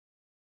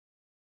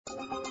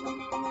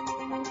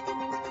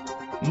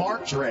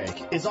Mark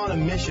Drake is on a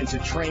mission to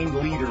train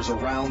leaders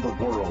around the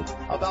world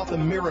about the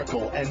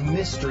miracle and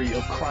mystery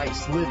of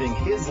Christ living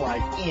His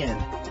life in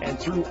and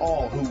through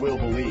all who will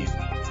believe.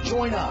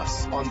 Join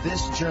us on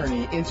this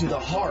journey into the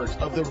heart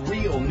of the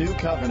real new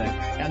covenant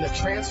and the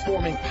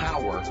transforming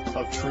power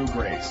of true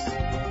grace.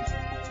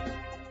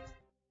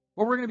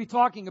 What we're going to be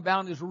talking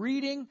about is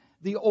reading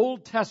the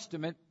Old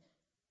Testament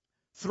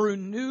through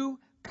new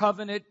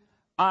covenant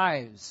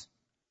eyes.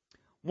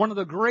 One of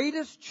the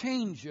greatest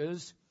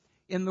changes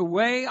in the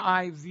way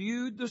I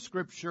viewed the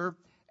Scripture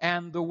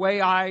and the way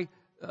I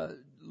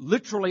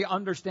literally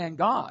understand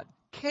God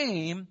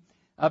came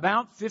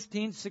about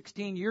 15,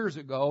 16 years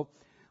ago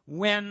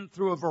when,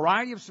 through a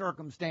variety of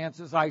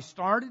circumstances, I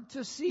started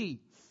to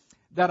see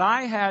that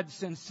I had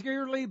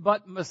sincerely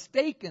but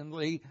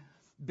mistakenly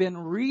been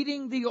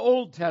reading the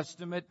Old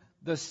Testament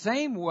the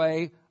same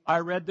way I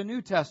read the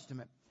New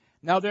Testament.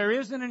 Now, there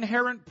is an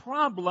inherent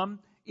problem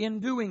in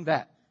doing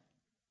that.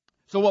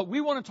 So what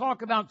we want to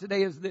talk about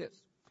today is this.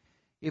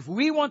 If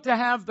we want to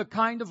have the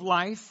kind of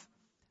life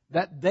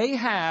that they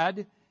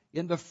had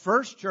in the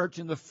first church,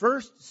 in the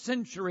first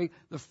century,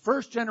 the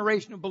first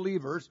generation of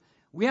believers,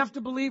 we have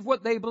to believe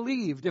what they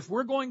believed. If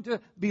we're going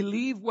to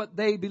believe what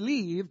they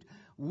believed,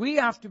 we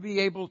have to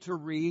be able to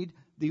read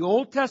the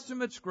Old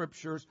Testament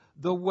Scriptures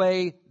the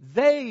way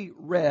they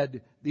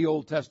read the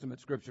Old Testament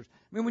Scriptures.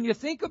 I mean, when you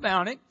think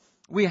about it,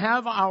 we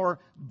have our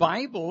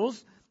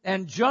Bibles,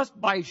 and just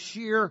by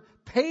sheer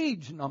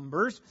page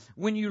numbers,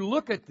 when you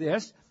look at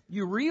this,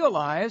 you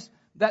realize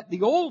that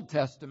the Old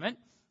Testament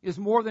is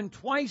more than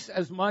twice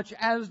as much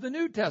as the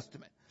New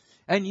Testament.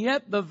 And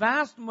yet the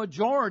vast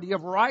majority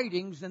of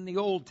writings in the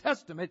Old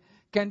Testament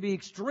can be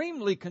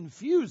extremely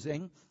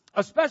confusing,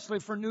 especially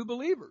for new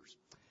believers.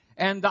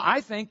 And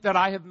I think that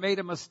I have made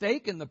a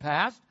mistake in the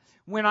past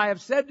when I have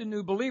said to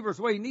new believers,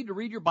 well, you need to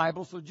read your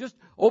Bible, so just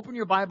open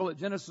your Bible at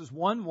Genesis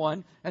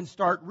 1:1 and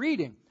start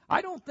reading.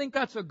 I don't think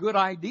that's a good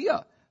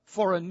idea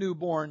for a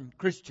newborn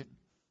Christian.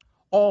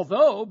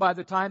 Although, by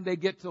the time they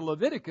get to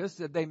Leviticus,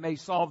 that they may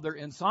solve their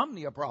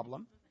insomnia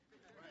problem.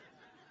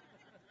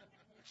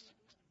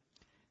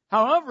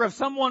 However, if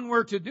someone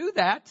were to do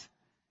that,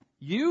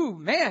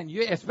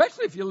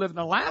 especially if you live in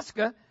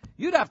Alaska,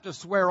 you'd have to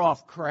swear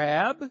off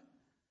crab,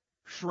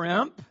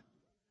 shrimp.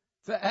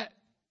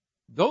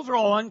 Those are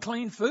all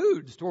unclean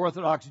foods to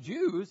Orthodox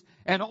Jews,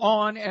 and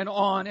on and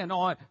on and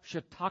on.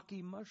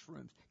 Shiitake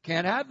mushrooms.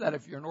 Can't have that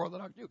if you're an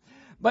Orthodox Jew.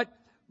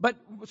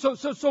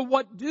 So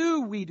what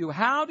do we do?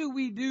 How do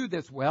we do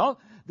this? Well,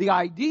 the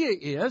idea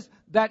is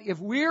that if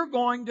we're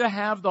going to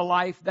have the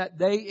life that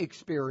they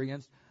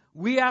experienced,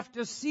 we have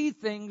to see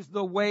things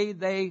the way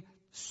they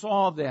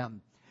saw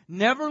them.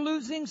 Never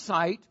losing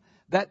sight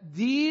that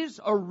these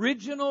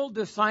original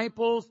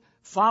disciples,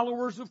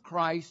 followers of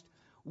Christ,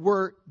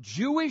 were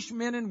Jewish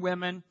men and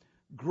women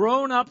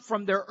grown up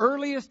from their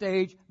earliest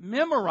age,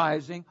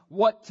 memorizing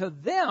what to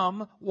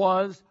them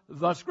was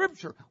the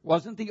Scripture. It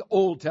wasn't the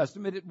Old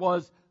Testament, it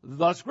was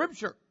the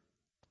Scripture.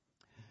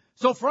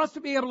 So for us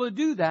to be able to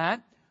do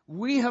that,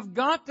 we have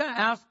got to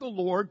ask the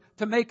Lord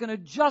to make an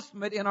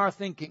adjustment in our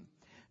thinking.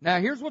 Now,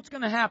 here's what's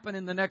going to happen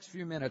in the next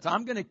few minutes.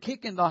 I'm going to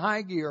kick into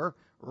high gear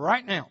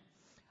right now.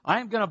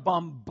 I am going to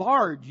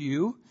bombard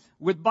you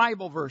with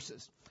Bible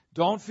verses.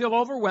 Don't feel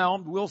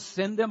overwhelmed. We'll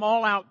send them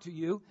all out to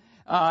you.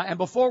 And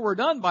before we're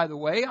done, by the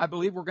way, I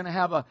believe we're going to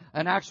have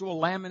an actual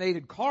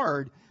laminated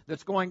card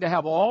that's going to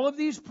have all of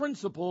these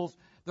principles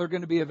that are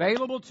going to be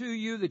available to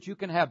you that you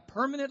can have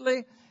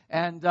permanently,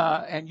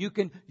 and you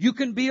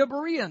can be a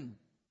Berean.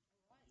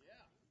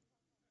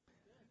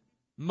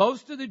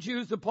 Most of the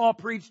Jews that Paul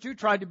preached to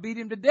tried to beat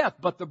him to death,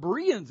 but the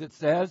Bereans, it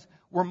says,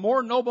 were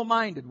more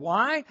noble-minded.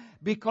 Why?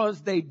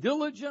 Because they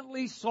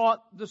diligently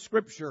sought the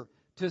Scripture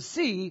to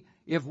see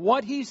if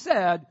what he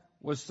said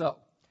was so.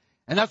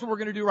 And that's what we're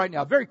going to do right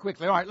now. Very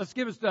quickly. All right, let's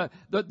give us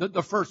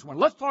the first one.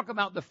 Let's talk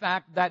about the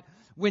fact that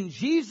when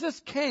Jesus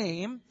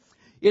came,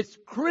 it's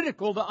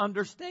critical to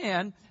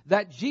understand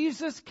that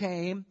Jesus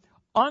came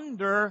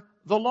under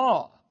the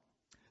law.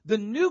 The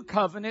new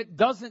covenant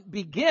doesn't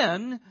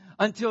begin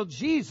until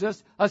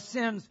Jesus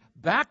ascends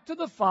back to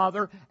the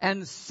Father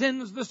and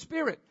sends the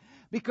Spirit.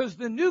 Because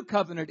the new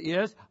covenant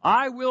is,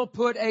 I will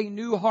put a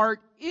new heart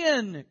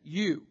in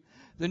you.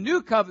 The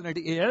new covenant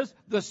is,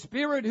 the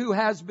Spirit who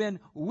has been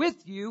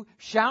with you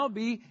shall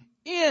be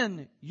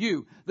in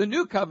you. The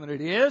new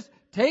covenant is,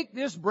 take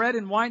this bread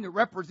and wine that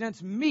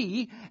represents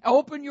me,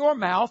 open your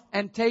mouth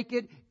and take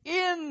it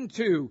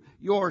into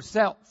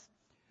yourself.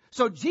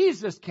 So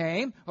Jesus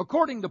came,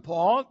 according to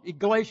Paul, in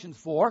Galatians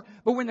 4,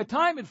 but when the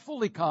time had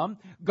fully come,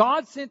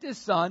 God sent His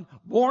Son,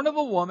 born of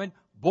a woman,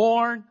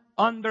 born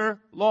under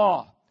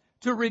law,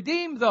 to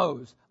redeem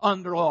those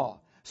under law,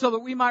 so that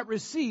we might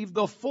receive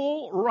the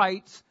full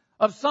rights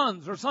of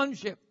sons or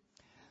sonship.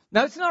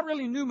 Now, it's not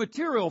really new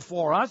material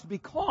for us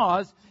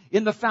because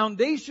in the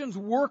Foundations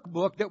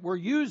workbook that we're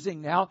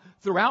using now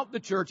throughout the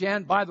church,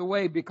 and by the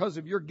way, because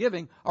of your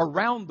giving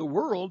around the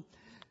world,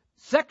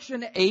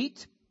 Section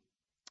 8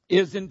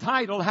 is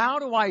entitled, How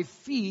Do I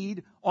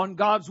Feed on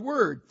God's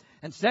Word?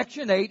 And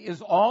section 8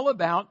 is all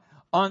about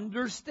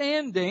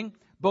understanding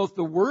both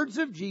the words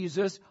of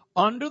Jesus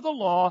under the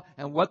law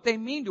and what they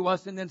mean to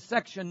us. And then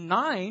section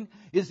 9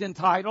 is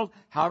entitled,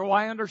 How Do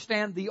I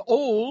Understand the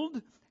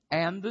Old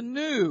and the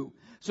New?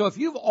 So if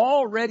you've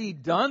already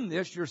done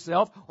this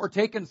yourself or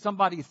taken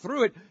somebody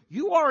through it,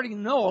 you already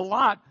know a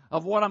lot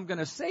of what I'm going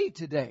to say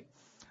today.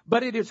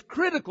 But it is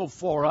critical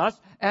for us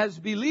as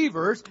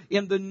believers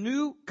in the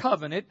new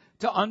covenant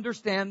to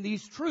understand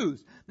these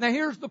truths. Now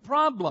here's the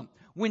problem.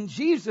 When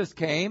Jesus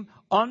came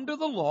under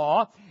the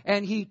law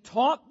and he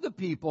taught the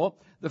people,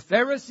 the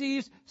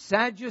Pharisees,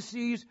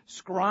 Sadducees,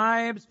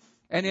 scribes,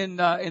 and in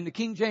the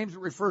King James it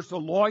refers to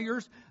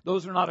lawyers.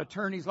 Those are not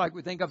attorneys like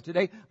we think of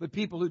today, but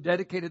people who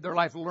dedicated their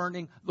life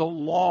learning the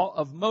law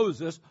of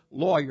Moses,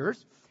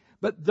 lawyers.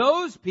 But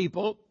those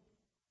people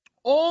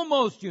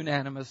almost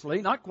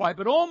unanimously, not quite,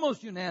 but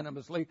almost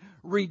unanimously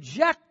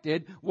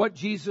rejected what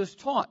Jesus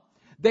taught.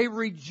 They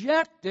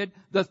rejected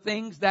the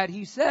things that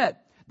he said.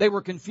 They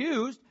were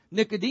confused.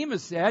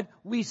 Nicodemus said,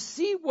 we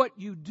see what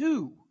you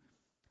do,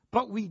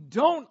 but we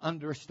don't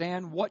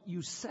understand what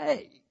you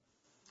say.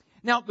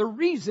 Now, the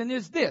reason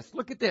is this.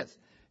 Look at this.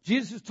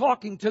 Jesus is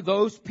talking to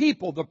those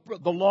people,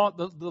 the law,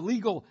 the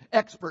legal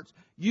experts.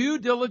 You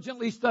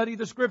diligently study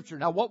the Scripture.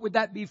 Now, what would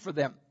that be for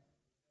them?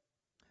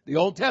 The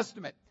Old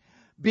Testament.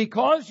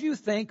 Because you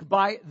think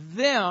by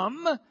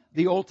them,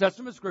 the Old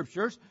Testament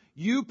Scriptures,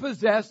 you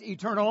possess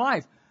eternal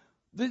life.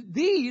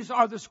 These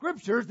are the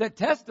Scriptures that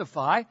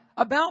testify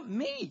about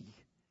me.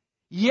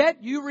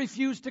 Yet you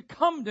refuse to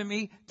come to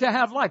me to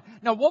have life.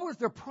 Now, what was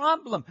their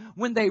problem?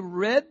 When they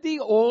read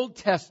the Old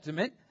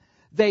Testament,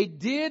 they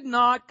did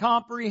not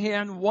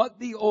comprehend what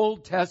the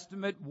Old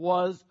Testament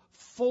was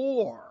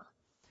for.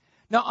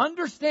 Now,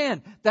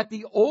 understand that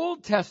the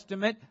Old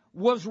Testament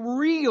was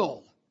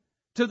real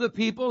to the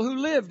people who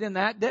lived in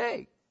that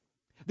day.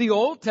 The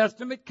Old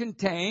Testament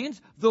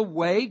contains the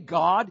way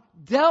God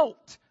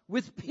dealt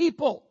with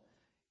people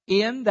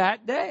in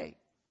that day.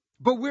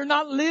 But we're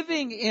not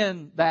living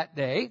in that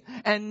day,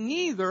 and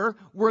neither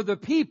were the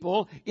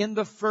people in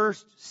the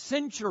first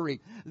century.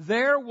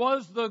 There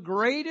was the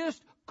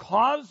greatest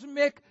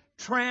cosmic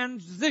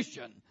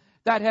transition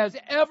that has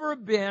ever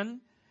been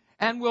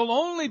and will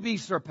only be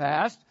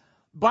surpassed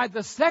by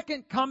the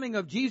second coming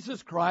of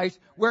Jesus Christ,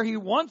 where he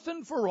once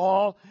and for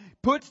all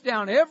puts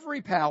down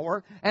every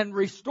power and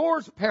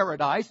restores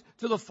paradise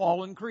to the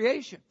fallen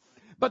creation.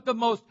 But the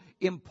most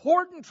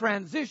important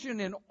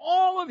transition in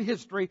all of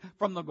history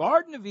from the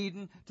Garden of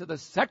Eden to the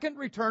second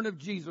return of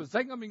Jesus,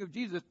 second coming of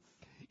Jesus,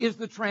 is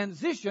the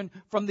transition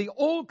from the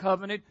Old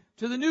Covenant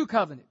to the New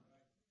Covenant.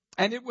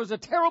 And it was a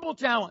terrible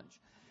challenge.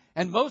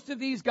 And most of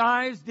these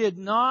guys did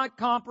not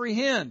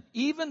comprehend,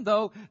 even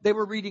though they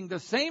were reading the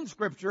same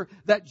Scripture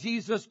that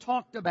Jesus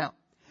talked about.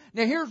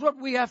 Now here's what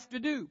we have to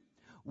do.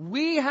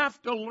 We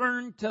have to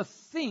learn to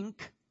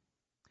think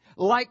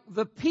like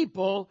the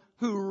people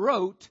who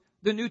wrote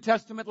the New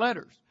Testament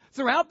letters.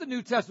 Throughout the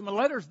New Testament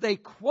letters, they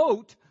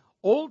quote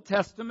Old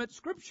Testament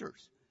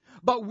Scriptures.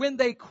 But when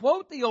they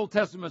quote the Old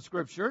Testament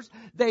Scriptures,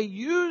 they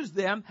use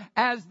them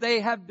as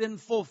they have been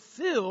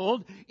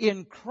fulfilled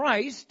in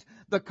Christ,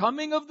 the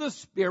coming of the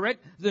Spirit,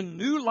 the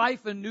new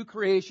life and new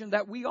creation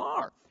that we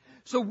are.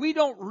 So we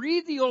don't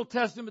read the Old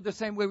Testament the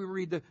same way we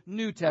read the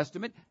New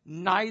Testament.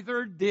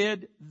 Neither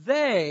did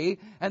they.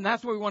 And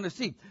that's what we want to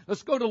see.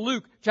 Let's go to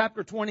Luke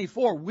chapter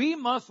 24. We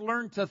must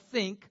learn to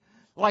think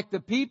like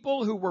the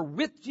people who were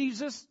with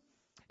Jesus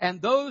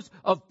and those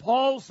of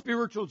Paul's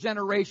spiritual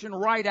generation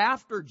right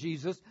after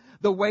Jesus,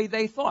 the way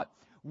they thought.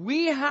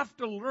 We have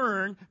to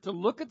learn to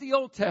look at the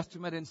Old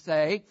Testament and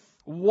say,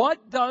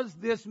 what does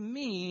this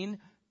mean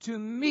to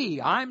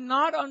me? I'm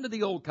not under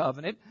the Old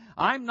Covenant.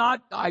 I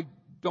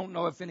don't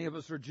know if any of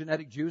us are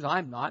genetic Jews.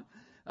 I'm not.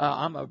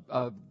 I'm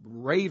a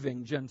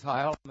raving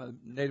Gentile. I'm a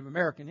Native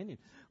American Indian.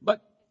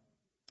 But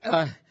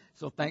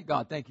so thank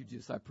God. Thank you,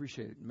 Jesus. I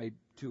appreciate it. Made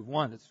two of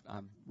one.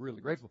 I'm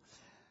really grateful.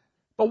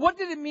 But what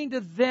did it mean to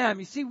them?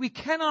 You see, we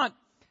cannot,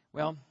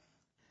 I'll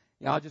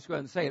just go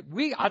ahead and say it.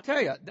 I'll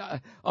tell you,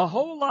 a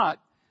whole lot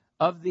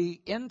of the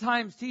end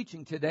times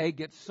teaching today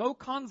gets so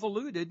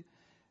convoluted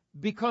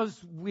because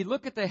we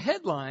look at the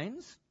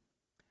headlines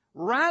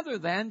rather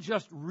than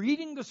just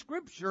reading the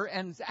Scripture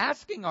and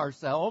asking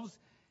ourselves,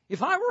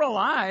 if I were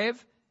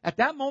alive at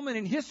that moment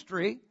in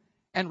history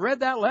and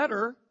read that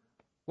letter,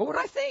 what would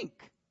I think?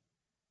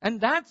 And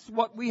that's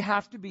what we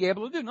have to be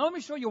able to do. Now, let me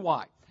show you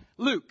why.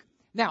 Luke.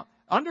 Now,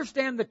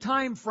 understand the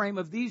time frame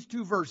of these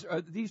two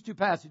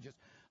passages.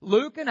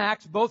 Luke and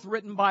Acts, both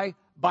written by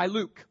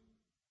Luke.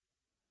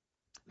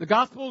 The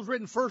Gospel was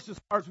written first, as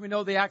far as we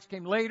know. The Acts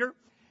came later.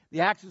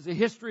 The Acts is a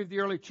history of the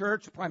early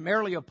church,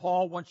 primarily of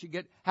Paul, once you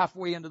get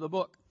halfway into the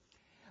book.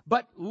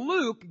 But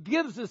Luke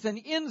gives us an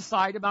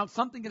insight about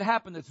something that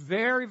happened that's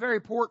very,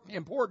 very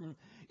important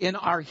in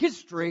our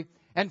history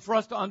and for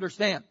us to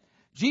understand.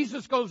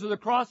 Jesus goes to the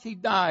cross, he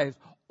dies.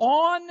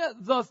 On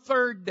the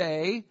third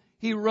day,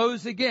 he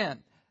rose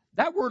again.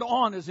 That word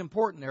 "on" is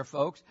important there,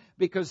 folks,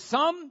 because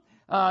some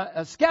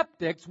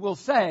skeptics will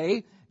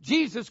say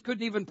Jesus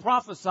couldn't even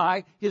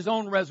prophesy his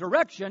own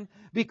resurrection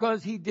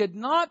because he did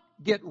not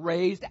get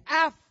raised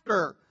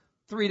after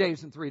 3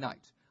 days and 3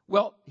 nights.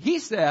 Well, he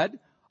said,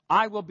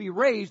 I will be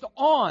raised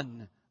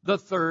on the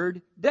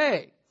 3rd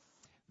day.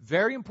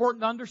 Very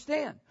important to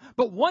understand.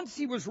 But once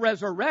he was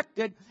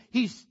resurrected,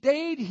 he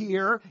stayed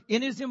here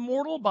in his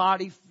immortal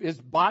body, his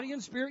body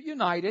and spirit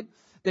united.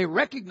 They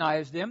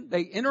recognized him.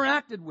 They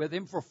interacted with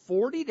him for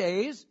 40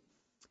 days.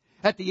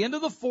 At the end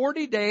of the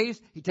 40 days,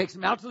 he takes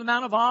them out to the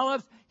Mount of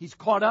Olives. He's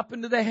caught up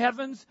into the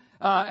heavens.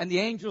 And the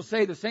angels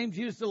say, the same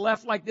Jesus that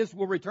left like this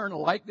will return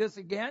like this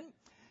again.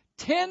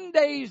 10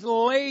 days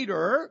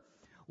later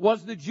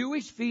was the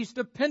Jewish feast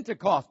of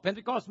Pentecost.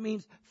 Pentecost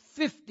means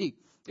 50.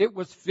 It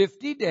was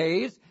 50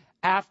 days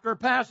after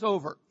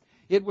Passover.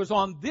 It was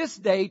on this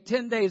day,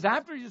 10 days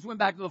after Jesus went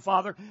back to the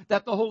Father,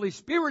 that the Holy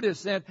Spirit is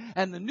sent,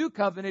 and the new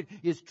covenant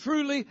is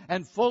truly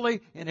and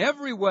fully, in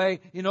every way,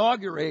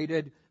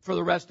 inaugurated for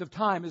the rest of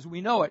time as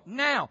we know it.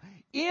 Now,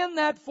 in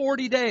that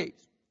 40 days,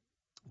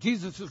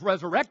 Jesus is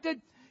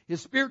resurrected.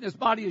 His spirit and his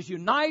body is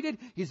united.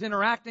 He's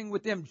interacting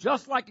with them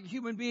just like a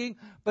human being,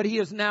 but he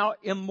is now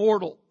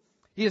immortal.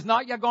 He has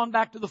not yet gone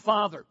back to the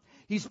Father.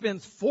 He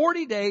spends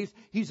 40 days.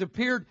 He's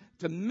appeared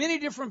to many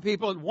different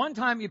people. At one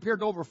time, he appeared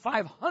to over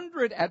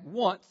 500 at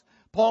once.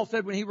 Paul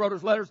said when he wrote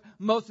his letters,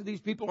 most of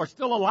these people are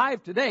still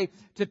alive today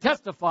to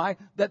testify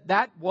that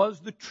that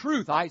was the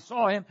truth. I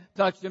saw him,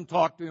 touched him,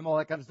 talked to him, all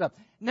that kind of stuff.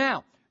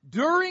 Now,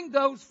 during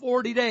those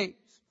 40 days,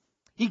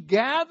 he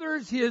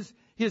gathers his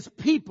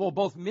people,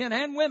 both men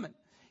and women.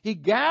 He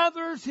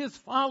gathers his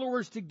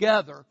followers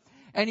together,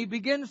 and he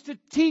begins to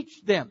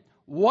teach them.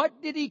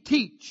 What did he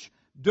teach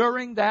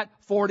during that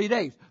 40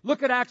 days?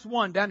 Look at Acts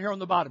 1 down here on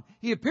the bottom.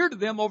 He appeared to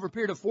them over a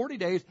period of 40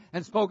 days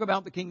and spoke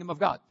about the kingdom of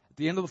God. At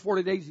the end of the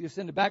 40 days, he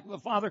ascended back to the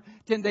Father.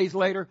 10 days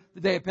later,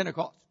 the day of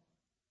Pentecost.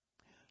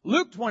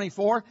 Luke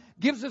 24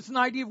 gives us an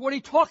idea of what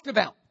he talked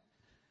about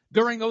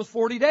during those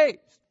 40 days.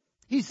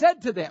 He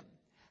said to them,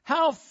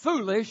 how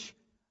foolish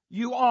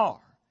you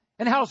are,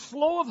 and how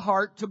slow of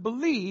heart to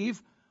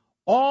believe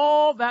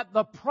all that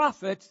the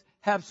prophets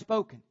have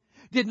spoken.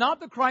 Did not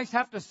the Christ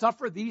have to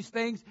suffer these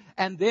things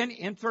and then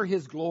enter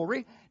his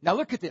glory? Now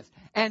look at this.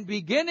 And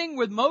beginning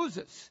with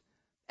Moses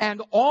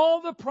and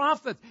all the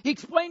prophets, he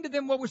explained to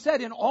them what was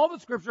said in all the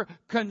scripture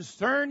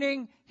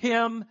concerning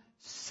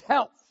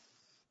himself.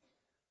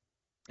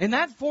 In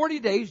that 40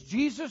 days,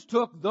 Jesus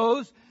took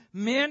those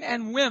men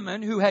and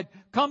women who had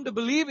come to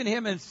believe in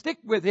him and stick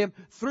with him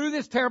through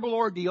this terrible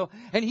ordeal,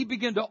 and he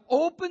began to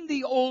open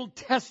the Old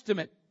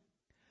Testament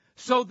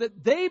so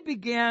that they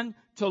began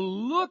to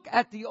look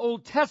at the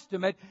Old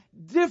Testament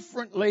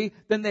differently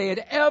than they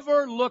had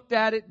ever looked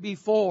at it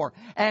before.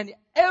 And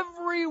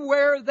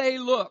everywhere they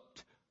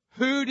looked,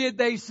 who did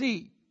they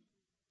see?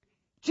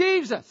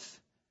 Jesus.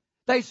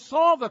 They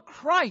saw the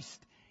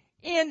Christ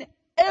in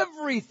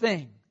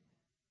everything.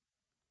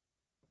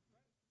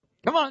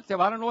 Come on, say,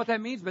 well, I don't know what that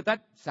means, but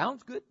that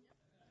sounds good.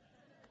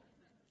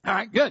 All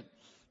right, good.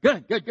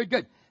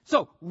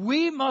 So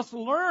we must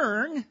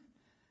learn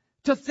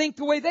to think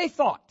the way they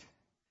thought.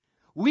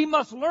 We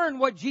must learn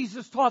what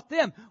Jesus taught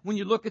them. When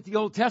you look at the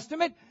Old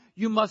Testament,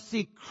 you must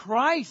see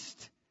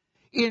Christ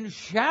in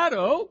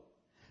shadow,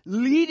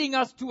 leading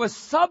us to a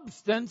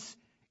substance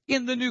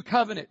in the new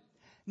covenant.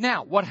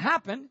 Now, what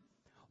happened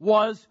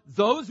was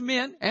those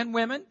men and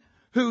women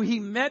who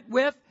he met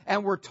with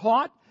and were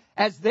taught,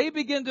 as they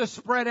began to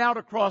spread out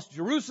across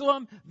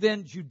Jerusalem,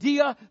 then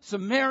Judea,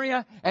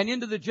 Samaria, and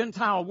into the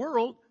Gentile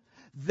world,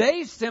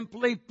 they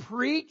simply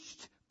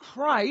preached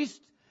Christ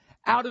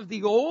out of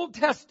the Old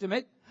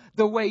Testament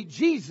the way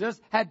Jesus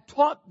had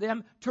taught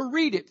them to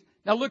read it.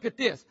 Now look at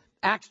this.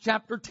 Acts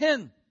chapter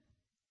 10.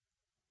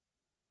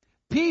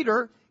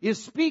 Peter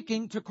is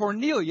speaking to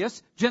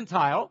Cornelius,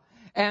 Gentile,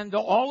 and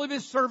all of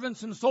his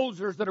servants and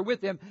soldiers that are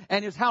with him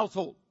and his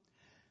household.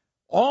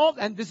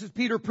 And this is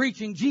Peter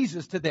preaching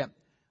Jesus to them.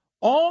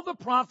 All the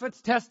prophets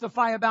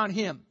testify about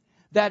him,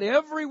 that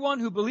everyone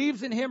who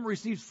believes in him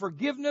receives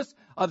forgiveness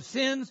of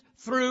sins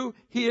through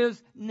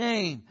his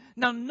name.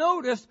 Now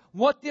notice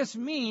what this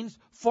means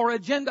for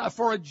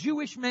a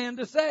Jewish man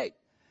to say.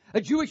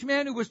 A Jewish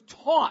man who was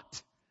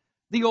taught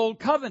the Old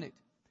Covenant.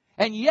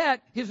 And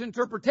yet his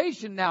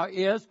interpretation now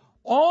is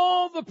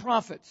all the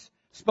prophets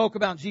spoke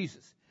about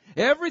Jesus.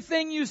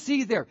 Everything you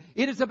see there,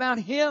 it is about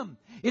him.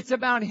 It's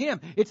about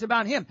him. It's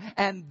about him.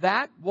 And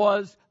that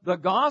was the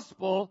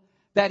gospel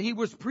that he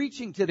was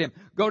preaching to them.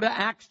 Go to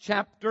Acts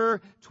chapter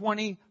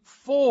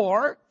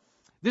 24.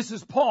 This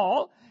is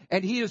Paul,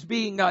 and he's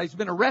been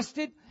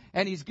arrested,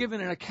 and he's given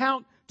an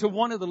account to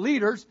one of the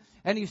leaders,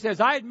 and he says,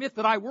 I admit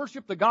that I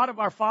worship the God of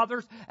our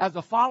fathers as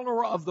a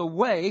follower of the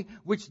way,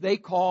 which they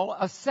call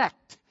a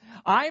sect.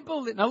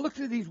 Now look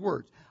through these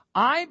words.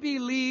 I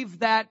believe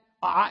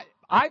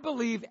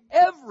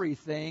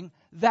everything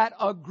that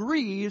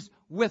agrees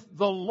with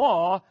the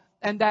law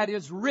and that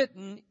is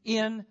written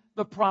in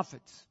the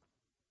prophets.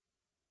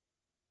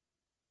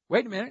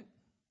 Wait a minute.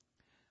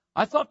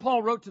 I thought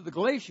Paul wrote to the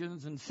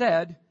Galatians and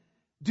said,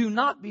 do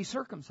not be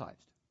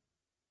circumcised.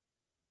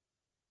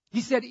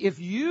 He said, if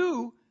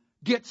you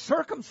get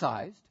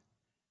circumcised,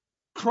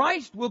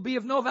 Christ will be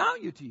of no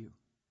value to you.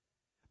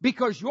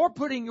 Because you're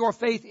putting your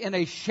faith in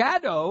a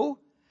shadow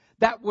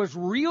that was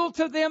real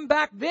to them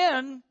back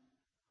then,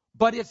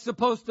 but it's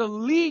supposed to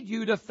lead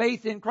you to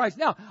faith in Christ.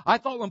 Now, I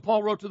thought when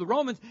Paul wrote to the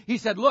Romans, he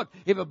said, look,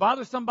 if it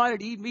bothers somebody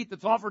to eat meat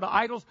that's offered to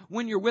idols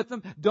when you're with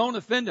them, don't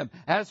offend them.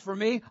 As for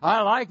me,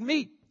 I like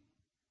meat.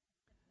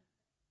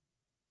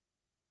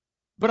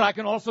 But I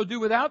can also do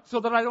without so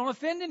that I don't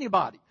offend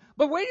anybody.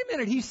 But wait a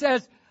minute, he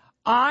says,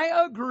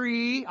 I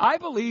agree, I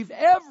believe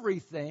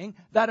everything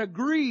that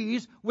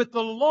agrees with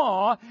the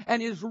law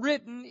and is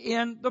written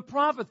in the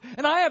prophets.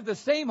 And I have the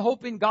same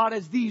hope in God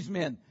as these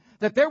men,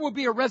 that there will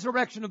be a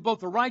resurrection of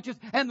both the righteous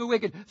and the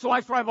wicked. So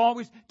I strive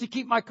always to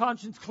keep my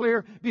conscience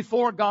clear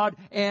before God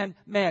and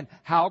man.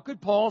 How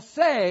could Paul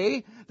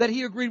say that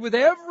he agreed with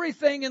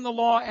everything in the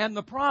law and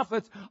the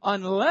prophets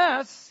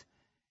unless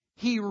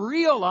he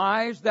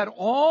realized that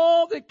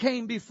all that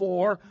came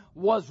before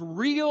was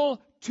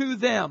real to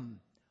them?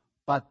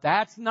 But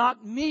that's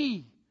not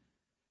me.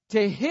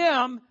 To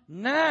him,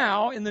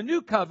 now, in the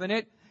new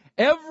covenant,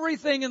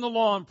 everything in the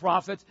law and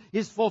prophets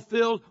is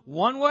fulfilled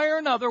one way or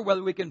another,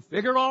 whether we can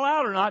figure it all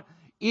out or not,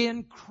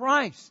 in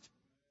Christ.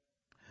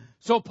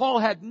 So Paul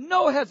had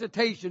no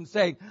hesitation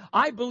saying,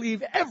 I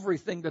believe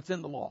everything that's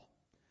in the law.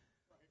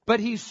 But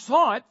he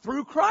saw it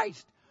through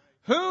Christ,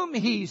 whom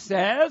he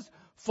says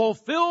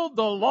fulfilled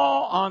the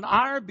law on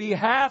our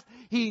behalf.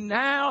 He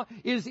now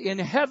is in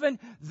heaven.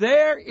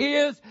 There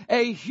is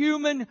a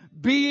human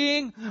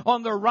being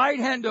on the right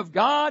hand of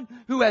God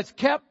who has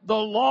kept the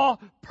law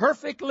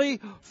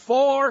perfectly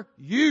for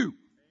you.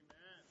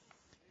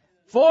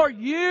 For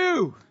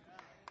you.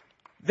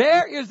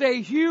 There is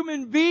a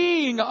human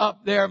being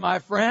up there, my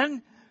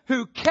friend,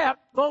 who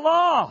kept the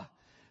law.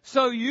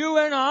 So you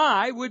and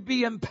I would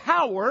be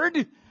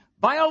empowered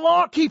by a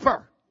law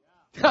keeper.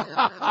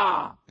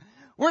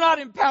 We're not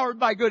empowered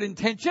by good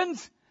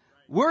intentions.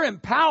 We're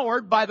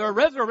empowered by the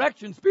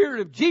resurrection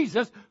spirit of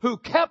Jesus who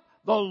kept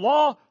the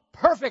law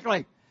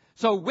perfectly.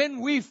 So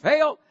when we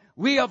fail,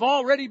 we have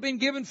already been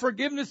given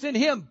forgiveness in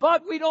Him.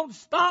 But we don't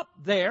stop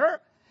there.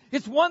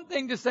 It's one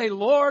thing to say,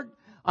 Lord,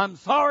 I'm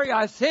sorry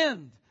I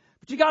sinned.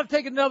 But you got to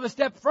take another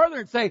step further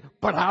and say,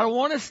 but I don't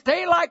want to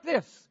stay like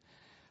this.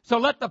 So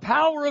let the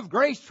power of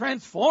grace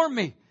transform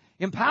me,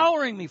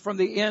 empowering me from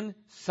the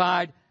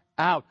inside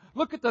out.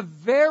 Look at the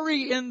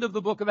very end of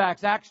the book of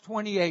Acts, Acts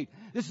 28.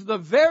 This is the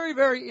very,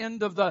 very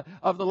end of the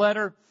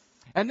letter.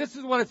 And this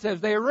is what it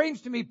says. They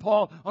arranged to meet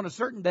Paul on a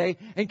certain day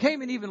and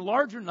came in even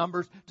larger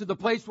numbers to the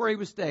place where he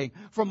was staying.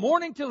 From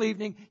morning till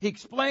evening, he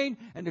explained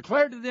and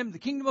declared to them the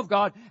kingdom of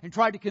God and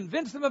tried to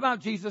convince them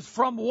about Jesus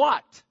from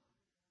what?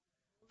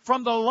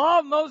 From the law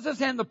of Moses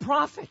and the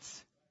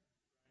prophets.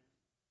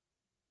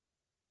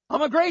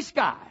 I'm a grace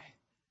guy.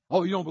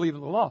 Oh, you don't believe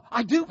in the law?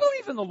 I do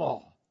believe in the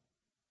law.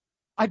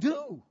 I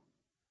do.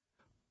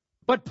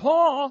 But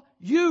Paul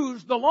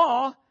used the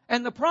law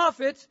and the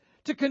prophets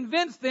to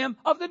convince them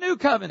of the new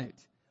covenant.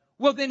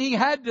 Well, then he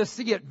had to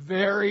see it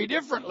very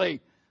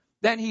differently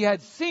than he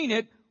had seen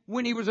it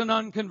when he was an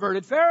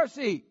unconverted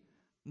Pharisee.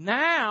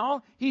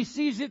 Now he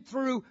sees it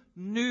through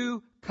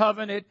new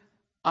covenant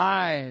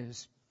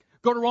eyes.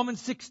 Go to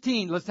Romans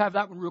 16. Let's have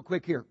that one real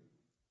quick here.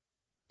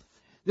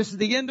 This is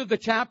the end of the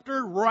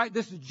chapter, right?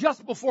 This is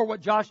just before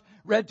what Josh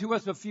read to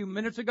us a few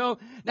minutes ago.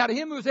 Now to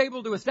him who is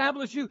able to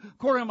establish you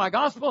according to my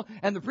gospel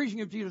and the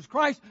preaching of Jesus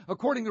Christ,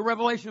 according to the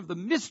revelation of the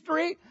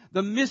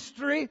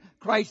mystery,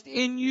 Christ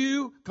in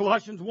you,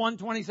 Colossians 1,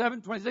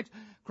 27, 26,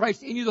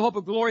 Christ in you, the hope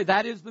of glory.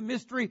 That is the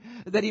mystery,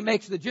 that He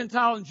makes the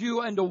Gentile and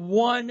Jew into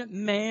one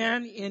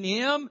man in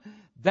Him.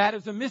 That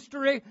is a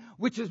mystery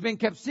which has been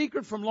kept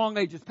secret from long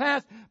ages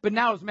past, but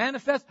now is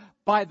manifest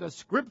by the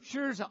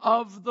scriptures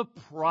of the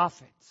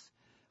prophets.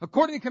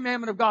 According to the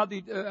commandment of God,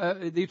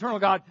 the eternal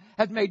God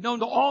has made known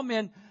to all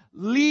men,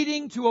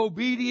 leading to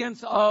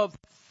obedience of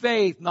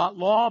faith. Not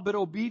law, but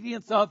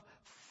obedience of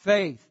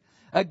faith.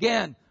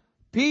 Again,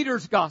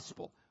 Peter's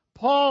gospel,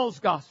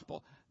 Paul's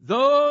gospel,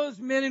 those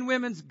men and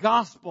women's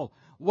gospel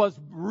was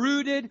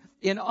rooted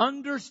in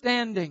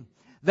understanding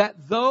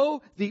that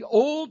though the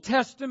Old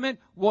Testament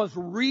was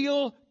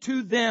real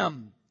to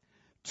them,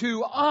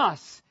 to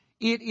us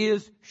it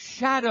is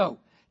shadow.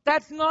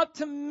 That's not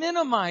to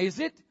minimize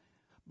it,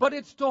 but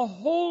it's to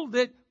hold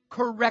it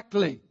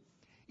correctly.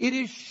 It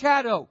is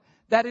shadow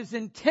that is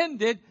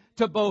intended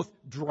to both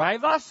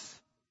drive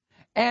us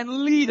and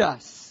lead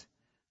us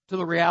to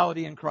the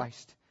reality in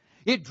Christ.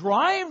 It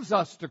drives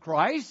us to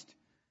Christ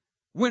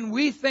when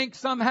we think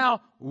somehow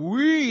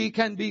we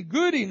can be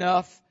good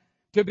enough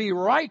to be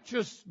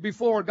righteous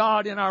before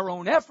God in our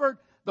own effort.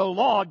 The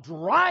law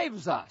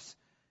drives us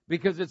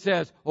because it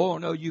says, oh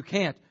no, you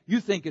can't. You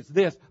think it's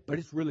this, but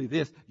it's really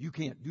this. You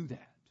can't do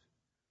that.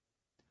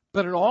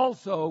 But it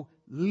also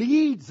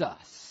leads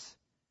us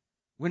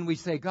when we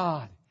say,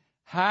 God,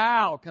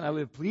 how can I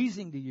live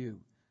pleasing to you?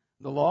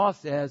 The law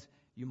says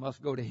you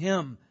must go to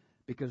Him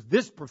because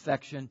this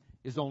perfection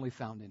is only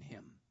found in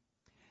Him.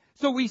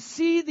 So we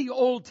see the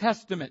Old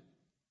Testament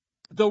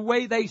the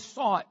way they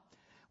saw it.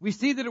 We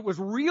see that it was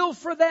real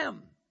for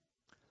them,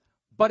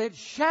 but it's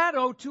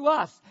shadow to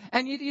us,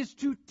 and it is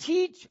to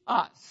teach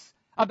us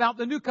about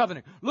the new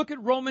covenant. Look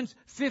at Romans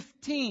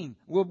 15.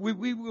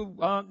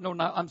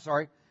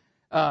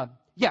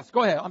 Yes,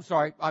 go ahead. I'm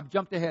sorry. I've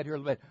jumped ahead here a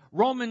little bit.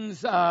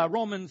 Romans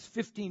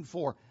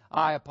 15:4.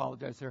 I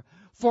apologize there.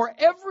 For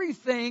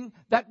everything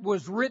that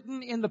was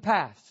written in the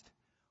past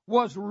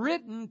was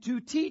written to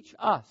teach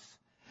us,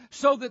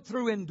 so that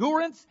through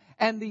endurance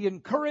and the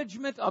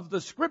encouragement of the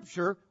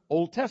Scripture,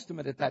 Old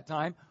Testament at that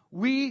time,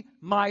 we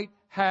might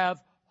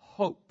have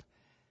hope.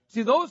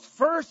 See, those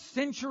first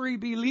century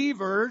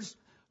believers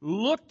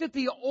looked at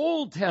the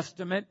Old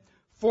Testament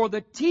for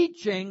the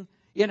teaching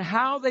in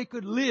how they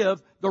could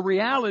live the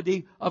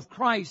reality of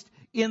Christ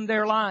in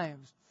their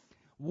lives.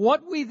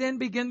 What we then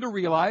begin to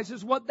realize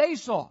is what they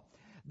saw,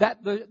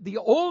 that the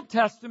Old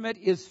Testament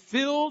is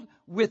filled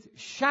with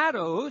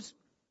shadows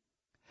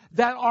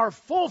that are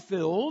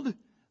fulfilled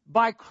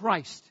by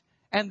Christ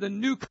and the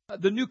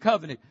new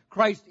covenant,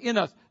 Christ in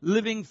us,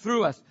 living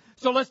through us.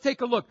 So let's take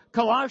a look.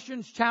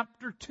 Colossians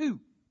chapter 2.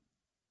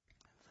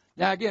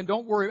 Now again,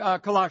 don't worry,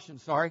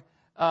 Colossians, sorry.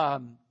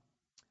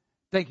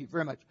 Thank you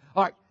very much.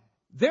 All right.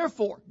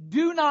 Therefore,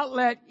 do not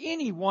let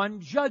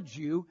anyone judge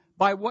you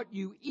by what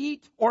you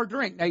eat or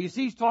drink. Now you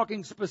see he's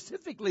talking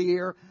specifically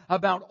here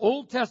about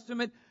Old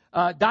Testament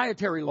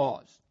dietary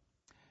laws.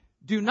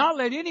 Do not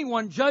let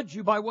anyone judge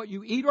you by what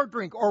you eat or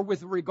drink, or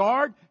with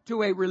regard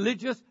to a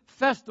religious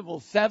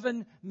festival,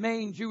 7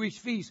 main Jewish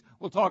feasts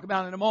we'll talk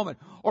about in a moment,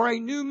 or a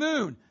new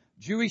moon,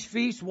 Jewish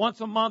feast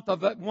once a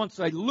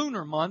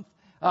lunar month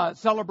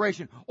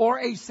celebration, or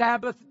a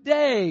Sabbath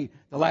day,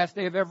 the last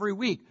day of every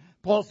week.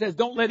 Paul says,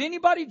 don't let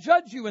anybody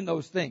judge you in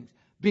those things,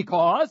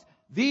 because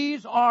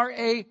these are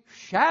a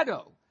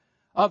shadow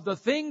of the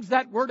things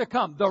that were to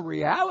come. The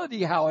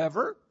reality,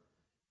 however,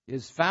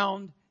 is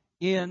found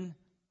in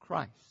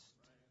Christ.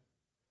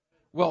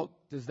 Well,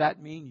 does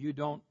that mean you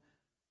don't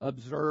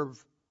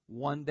observe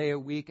one day a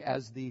week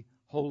as the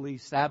holy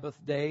Sabbath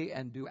day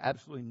and do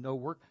absolutely no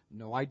work?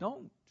 No, I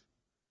don't.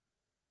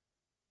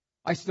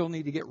 I still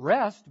need to get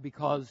rest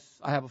because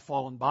I have a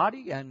fallen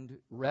body and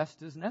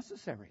rest is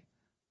necessary.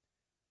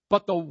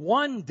 But the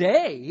one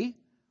day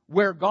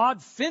where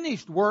God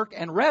finished work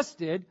and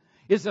rested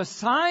is a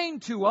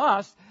sign to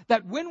us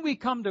that when we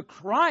come to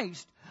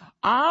Christ,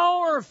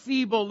 our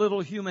feeble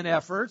little human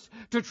efforts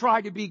to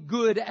try to be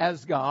good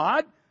as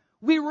God,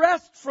 we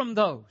rest from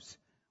those.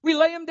 We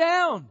lay them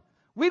down.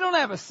 We don't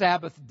have a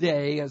Sabbath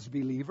day as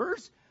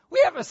believers.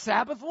 We have a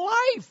Sabbath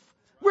life.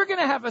 We're going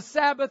to have a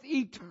Sabbath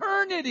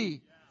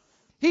eternity.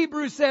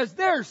 Hebrews says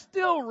there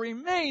still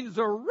remains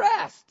a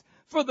rest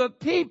for the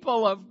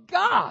people of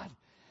God.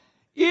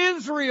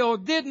 Israel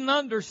didn't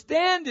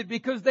understand it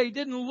because they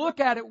didn't look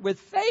at it with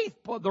faith,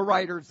 the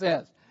writer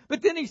says.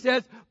 But then he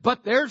says,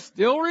 but there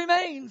still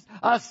remains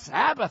a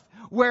Sabbath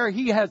where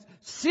he has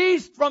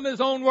ceased from his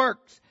own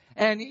works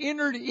and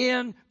entered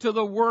into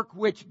the work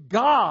which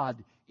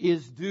God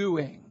is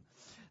doing.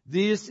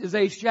 This is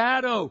a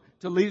shadow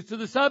to lead to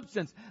the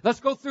substance. Let's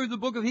go through the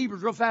book of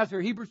Hebrews real fast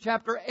here. Hebrews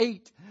chapter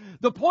 8.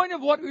 The point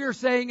of what we are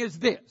saying is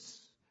this.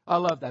 I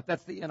love that.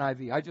 That's the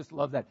NIV. I just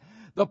love that.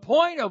 The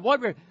point of what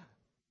we're...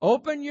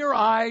 Open your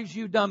eyes,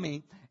 you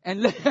dummy.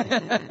 And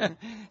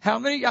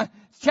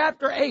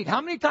chapter 8.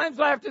 How many times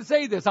do I have to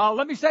say this?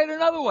 Let me say it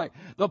another way.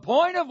 The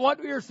point of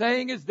what we are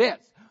saying is this.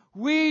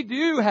 We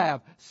do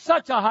have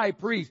such a high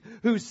priest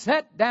who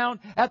sat down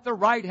at the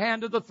right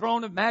hand of the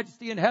throne of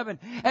majesty in heaven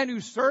and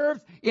who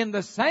serves in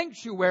the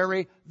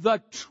sanctuary,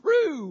 the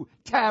true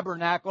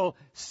tabernacle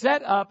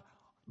set up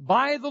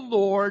by the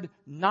Lord,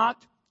 not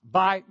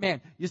by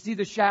man. You see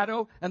the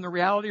shadow and the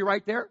reality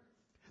right there?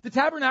 The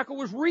tabernacle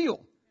was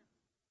real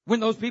when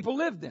those people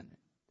lived in it.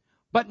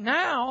 But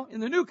now,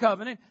 in the new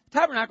covenant, the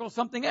tabernacle is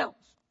something else.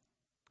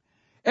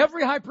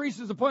 Every high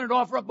priest is appointed to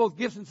offer up both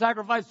gifts and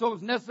sacrifice, so it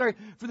was necessary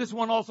for this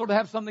one also to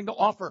have something to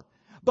offer.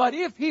 But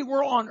if he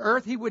were on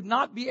earth, he would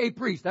not be a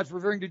priest. That's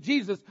referring to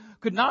Jesus,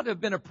 could not have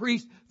been a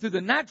priest through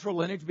the natural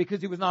lineage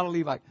because he was not a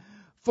Levite.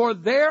 For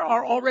there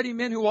are already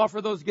men who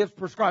offer those gifts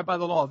prescribed by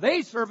the law.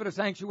 They serve at a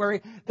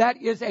sanctuary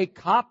that is a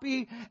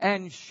copy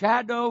and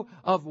shadow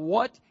of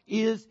what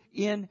is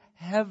in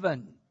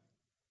heaven.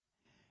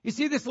 You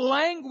see, this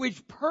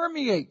language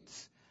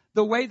permeates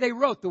the way they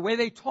wrote, the way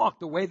they talked,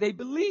 the way they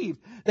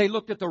believed. They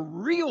looked at the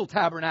real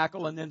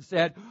tabernacle and then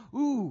said,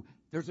 ooh,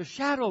 there's a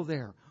shadow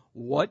there.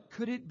 What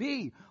could it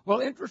be? Well,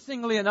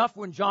 interestingly enough,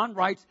 when John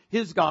writes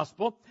his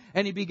gospel,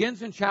 and he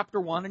begins in chapter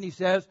 1, and he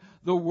says,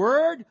 the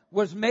Word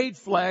was made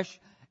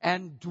flesh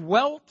and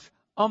dwelt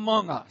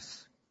among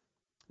us.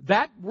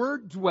 That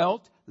word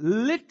dwelt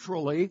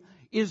literally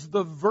is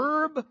the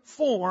verb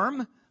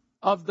form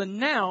of the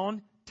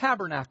noun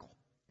tabernacle.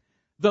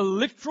 The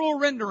literal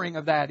rendering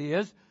of that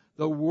is,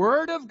 the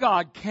Word of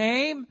God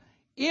came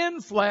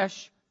in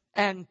flesh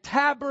and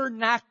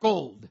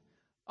tabernacled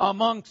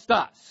amongst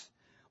us.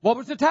 What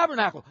was the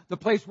tabernacle? The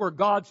place where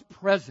God's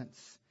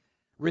presence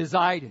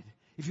resided.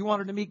 If you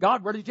wanted to meet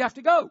God, where did you have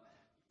to go?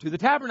 To the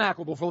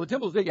tabernacle. Before the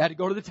temples did, you had to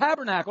go to the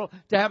tabernacle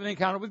to have an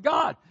encounter with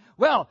God.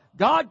 Well,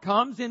 God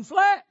comes in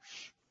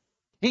flesh.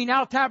 He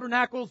now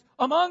tabernacles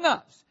among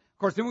us. Of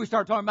course, then we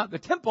start talking about the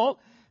temple.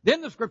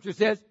 Then the scripture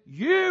says,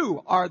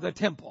 you are the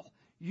temple.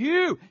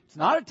 You. It's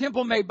not a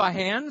temple made by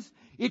hands.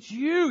 It's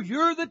you.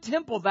 You're the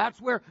temple. That's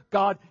where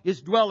God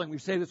is dwelling. We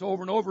say this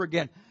over and over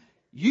again.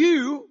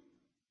 You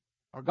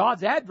are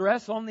God's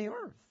address on the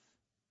earth.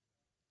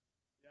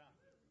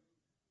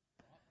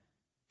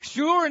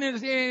 Sure, in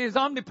His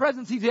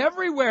omnipresence, He's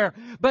everywhere.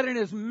 But in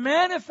His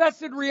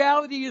manifested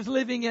reality, He is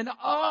living in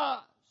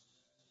us.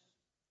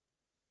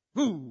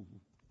 Ooh.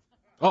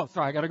 Oh,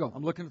 sorry, I gotta go.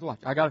 I'm looking at the watch.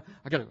 I gotta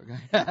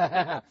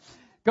go.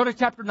 Go to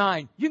chapter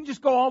 9. You can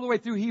just go all the way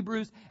through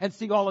Hebrews and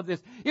see all of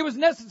this. It was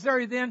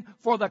necessary then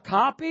for the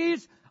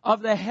copies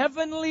of the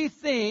heavenly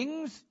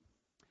things,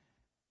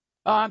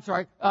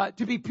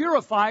 to be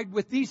purified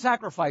with these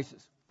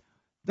sacrifices.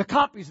 The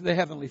copies of the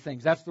heavenly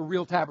things. That's the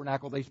real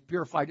tabernacle. They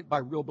purified it by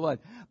real blood.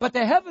 But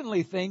the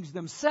heavenly things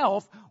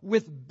themselves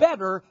with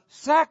better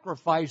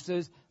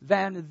sacrifices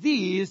than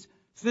these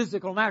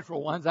physical,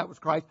 natural ones. That was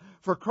Christ.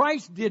 For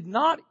Christ did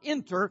not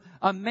enter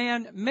a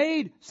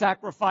man-made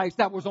sacrifice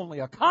that was only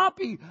a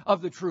copy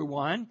of the true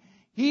one.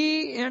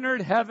 He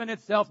entered heaven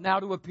itself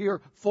now to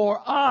appear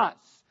for us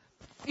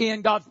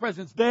in God's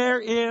presence. There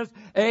is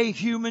a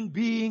human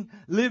being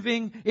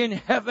living in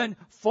heaven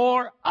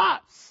for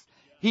us.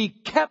 He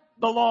kept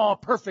the law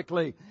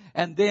perfectly,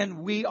 and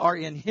then we are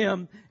in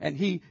Him, and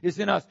He is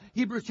in us.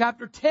 Hebrews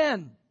chapter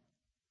 10.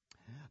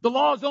 The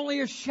law is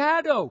only a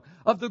shadow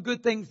of the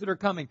good things that are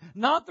coming,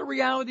 not the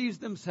realities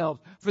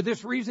themselves. For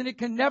this reason, it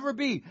can never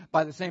be,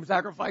 by the same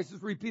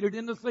sacrifices repeated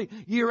endlessly,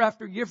 year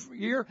after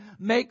year,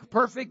 make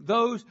perfect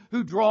those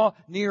who draw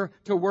near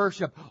to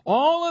worship.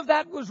 All of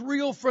that was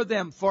real for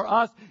them. For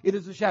us, it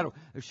is a shadow.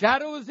 A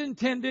shadow is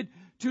intended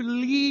to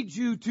lead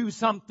you to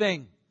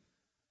something.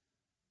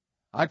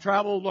 I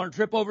traveled on a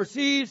trip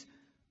overseas.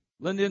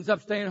 Linda ends up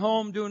staying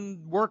home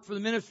doing work for the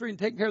ministry and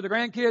taking care of the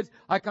grandkids.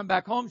 I come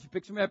back home. She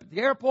picks me up at the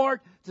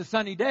airport. It's a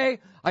sunny day.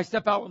 I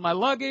step out with my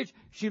luggage.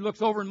 She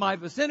looks over in my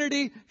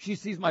vicinity. She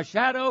sees my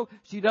shadow.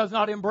 She does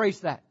not embrace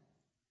that.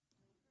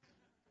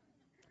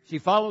 She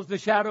follows the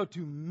shadow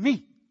to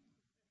me.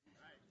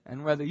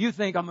 And whether you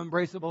think I'm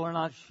embraceable or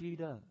not, she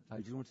does. I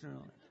just want you to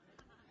know.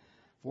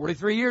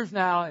 43 years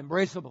now,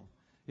 embraceable.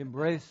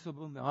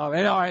 Embraceable. All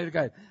right, okay.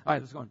 All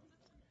right, let's go on.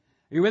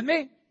 Are you with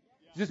me?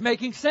 Is this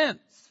making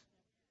sense?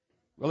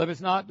 Well, if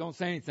it's not, don't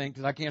say anything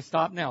because I can't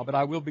stop now, but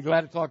I will be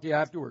glad to talk to you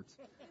afterwards.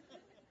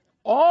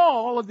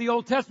 All of the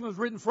Old Testament was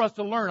written for us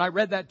to learn. I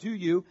read that to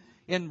you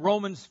in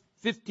Romans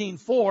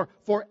 15:4.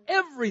 For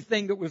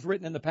everything that was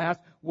written in the past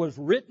was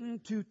written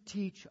to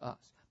teach us.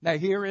 Now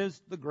here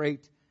is the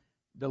great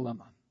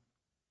dilemma.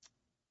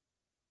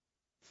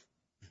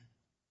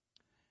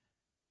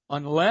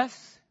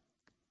 Unless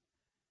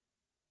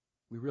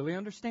we really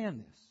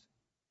understand this.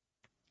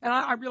 And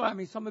I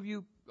realize, some of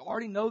you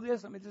already know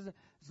this.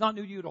 It's not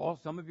new to you at all.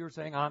 Some of you are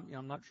saying,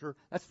 I'm not sure.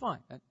 That's fine.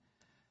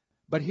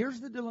 But here's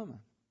the dilemma.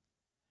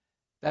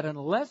 That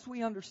unless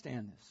we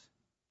understand this,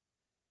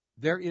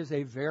 there is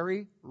a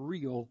very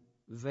real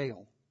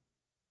veil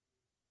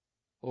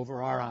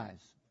over our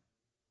eyes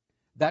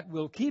that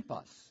will keep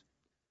us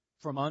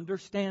from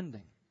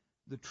understanding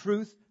the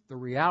truth, the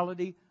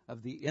reality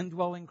of the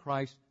indwelling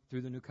Christ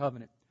through the new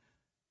covenant.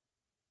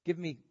 Give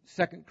me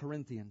 2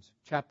 Corinthians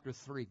chapter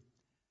 3.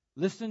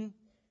 Listen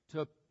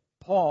to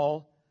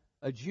Paul,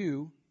 a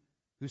Jew,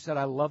 who said,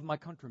 I love my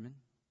countrymen,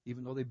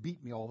 even though they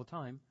beat me all the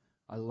time.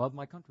 I love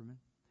my countrymen.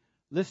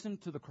 Listen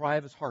to the cry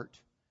of his heart.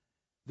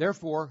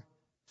 Therefore,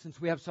 since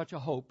we have such a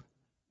hope,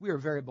 we are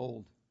very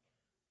bold.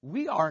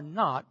 We are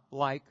not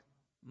like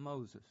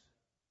Moses.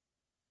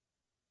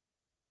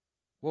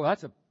 Well,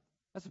 that's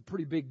a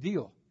pretty big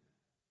deal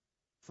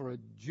for a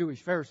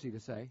Jewish Pharisee to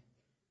say.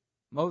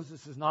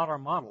 Moses is not our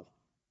model.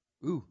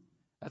 Ooh,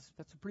 that's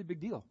a pretty big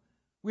deal.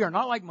 We are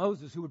not like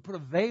Moses, who would put a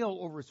veil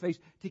over his face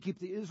to keep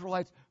the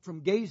Israelites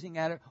from gazing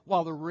at it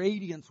while the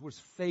radiance was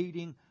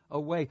fading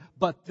away.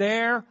 But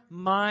their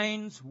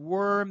minds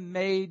were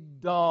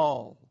made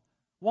dull.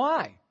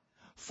 Why?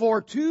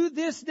 For to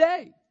this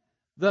day,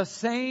 the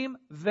same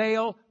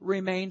veil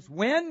remains.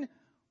 When?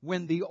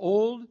 When the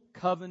old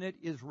covenant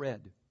is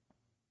read.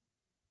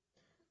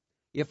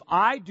 If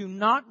I do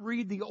not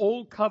read the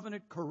old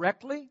covenant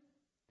correctly,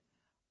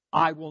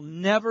 I will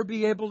never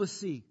be able to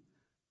see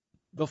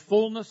the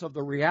fullness of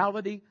the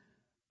reality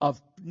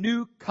of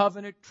new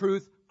covenant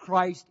truth,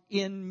 Christ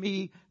in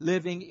me,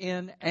 living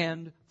in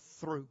and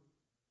through.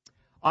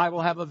 I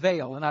will have a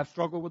veil, and I've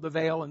struggled with the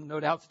veil, and no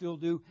doubt still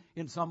do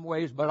in some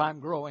ways, but I'm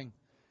growing.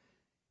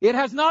 It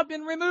has not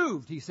been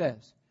removed, he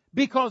says,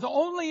 because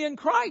only in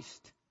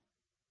Christ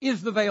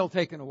is the veil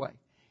taken away.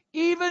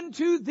 Even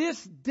to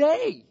this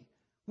day,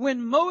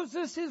 when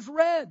Moses is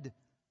read,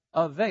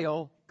 a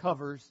veil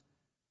covers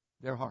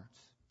their hearts.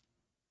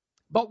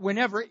 But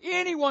whenever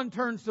anyone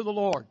turns to the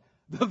Lord,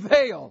 the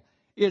veil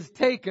is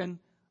taken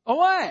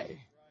away.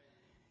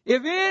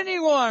 If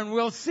anyone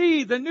will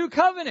see the new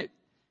covenant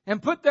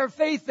and put their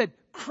faith that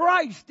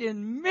Christ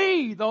in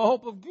me, the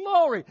hope of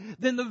glory,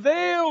 then the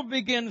veil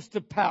begins to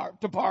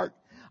part.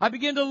 I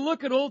began to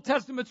look at Old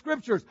Testament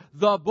scriptures,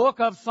 the book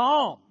of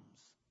Psalms.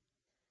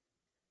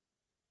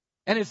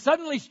 And it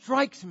suddenly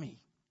strikes me,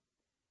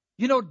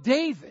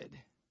 David,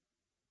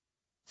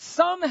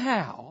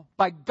 somehow,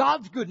 by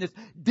God's goodness,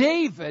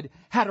 David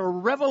had a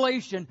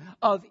revelation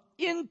of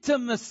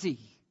intimacy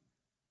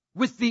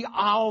with the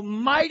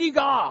Almighty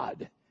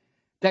God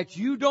that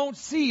you don't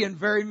see in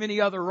very many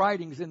other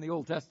writings in the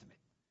Old Testament.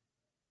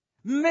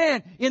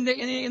 Man,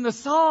 in the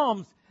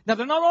Psalms, now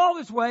they're not all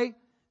this way.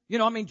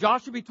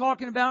 Josh will be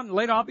talking about, and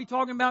later I'll be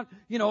talking about,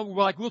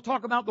 we'll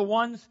talk about the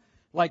ones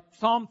like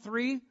Psalm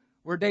 3,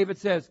 where David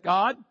says,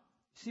 God,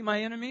 see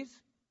my enemies?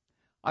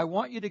 I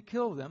want you to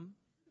kill them.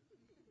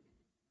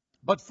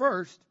 But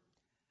first,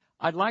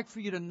 I'd like for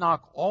you to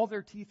knock all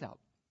their teeth out.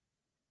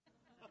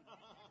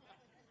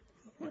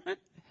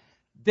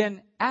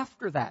 Then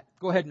after that,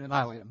 go ahead and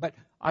annihilate them. But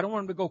I don't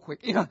want them to go quick.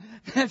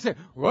 And say,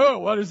 whoa,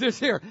 what is this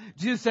here?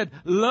 Jesus said,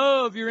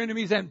 love your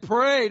enemies and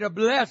pray to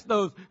bless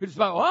those who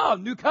despise. Wow,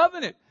 new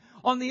covenant.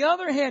 On the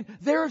other hand,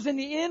 there's an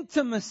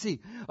intimacy.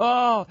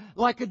 Oh,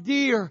 like a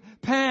deer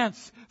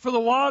pants for the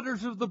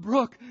waters of the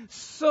brook,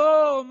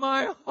 so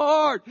my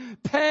heart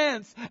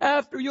pants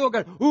after you, oh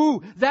God.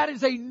 Ooh, that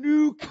is a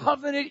new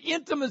covenant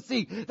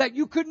intimacy that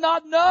you could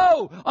not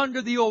know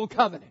under the old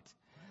covenant.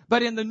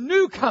 But in the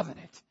new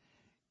covenant,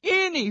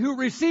 any who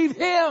receive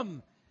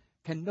Him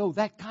can know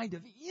that kind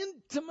of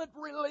intimate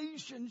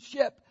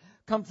relationship.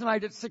 Come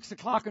tonight at 6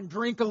 o'clock and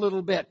drink a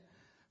little bit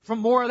from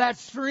more of that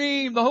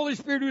stream. The Holy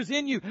Spirit who is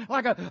in you,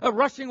 like a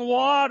rushing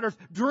water.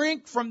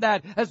 Drink from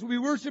that as we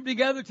worship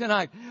together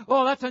tonight.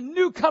 Oh, that's a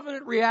new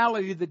covenant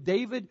reality that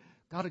David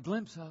got a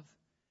glimpse of.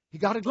 He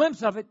got a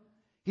glimpse of it.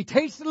 He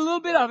tasted a little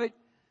bit of it.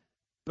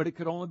 But it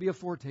could only be a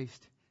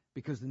foretaste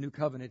because the new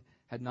covenant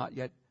had not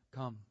yet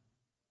come.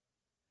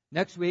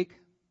 Next week,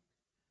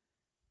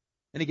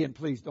 and again,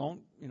 please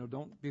don't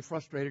be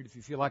frustrated if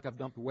you feel like I've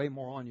dumped way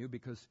more on you,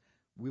 because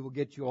we will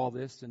get you all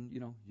this, and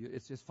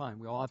it's just fine.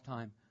 We all have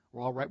time.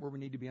 We're all right where we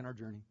need to be in our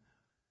journey.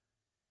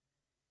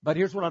 But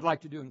here's what I'd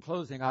like to do in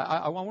closing.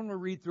 I want to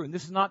read through, and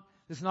this is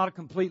not a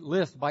complete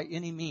list by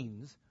any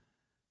means,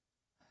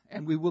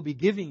 and we will be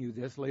giving you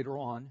this later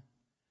on.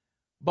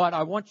 But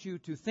I want you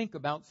to think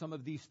about some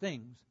of these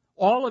things.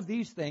 All of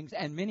these things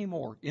and many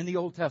more in the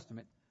Old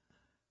Testament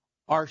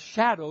are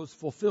shadows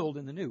fulfilled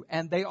in the New.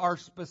 And they are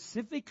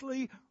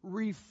specifically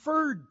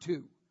referred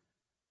to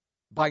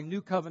by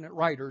New Covenant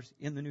writers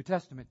in the New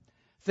Testament.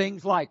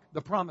 Things like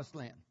the Promised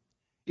Land.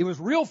 It was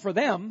real for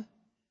them.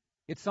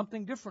 It's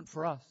something different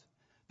for us.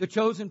 The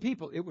chosen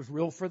people. It was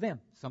real for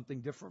them.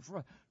 Something different for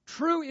us.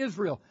 True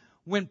Israel.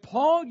 When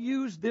Paul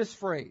used this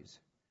phrase,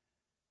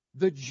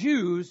 the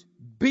Jews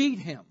beat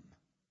him,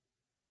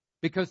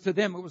 because to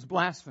them it was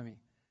blasphemy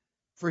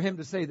for him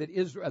to say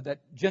that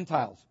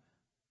Gentiles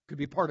could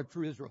be part of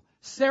true Israel.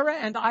 Sarah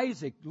and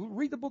Isaac,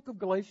 read the book of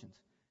Galatians.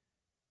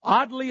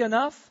 Oddly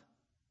enough,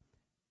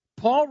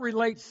 Paul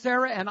relates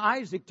Sarah and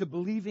Isaac to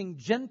believing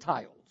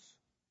Gentiles.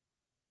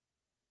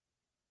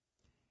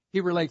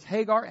 He relates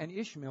Hagar and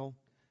Ishmael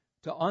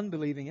to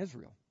unbelieving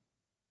Israel.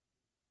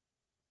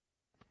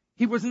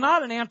 He was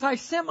not an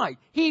anti-Semite.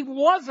 He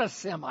was a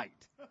Semite.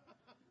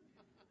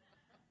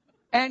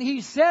 And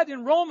he said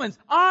in Romans,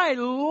 I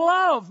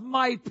love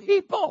my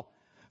people.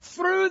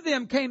 Through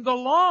them came the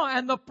law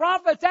and the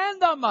prophets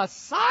and the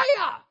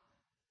Messiah.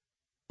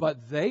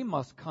 But they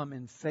must come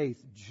in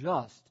faith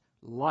just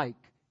like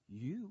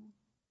you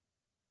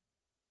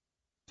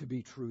to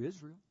be true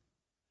Israel.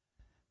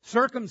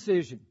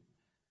 Circumcision.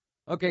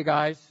 Okay,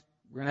 guys,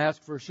 we're going to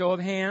ask for a show of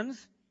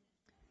hands.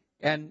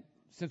 And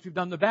since we've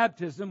done the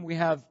baptism, we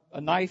have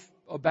a knife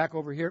back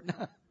over here.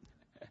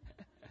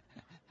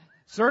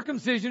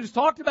 Circumcision is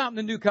talked about in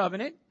the New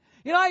Covenant.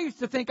 I used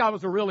to think I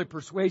was a really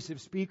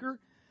persuasive speaker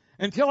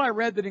until I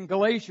read that in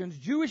Galatians,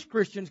 Jewish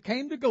Christians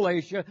came to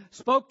Galatia,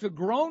 spoke to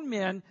grown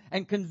men,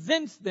 and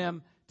convinced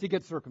them to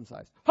get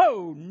circumcised.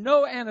 Oh,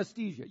 no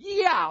anesthesia.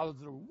 Yeah,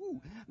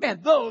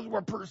 man, those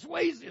were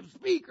persuasive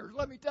speakers.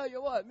 Let me tell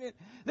you what, man,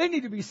 they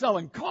need to be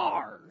selling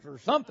cars or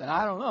something.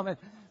 I don't know,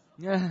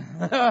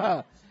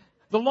 man.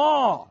 The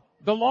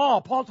law,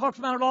 Paul talks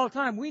about it all the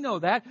time. We know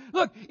that.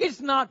 Look, it's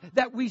not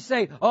that we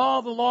say,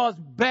 oh, the law is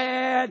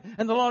bad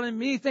and the law didn't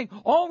mean anything.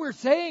 All we're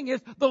saying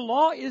is the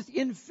law is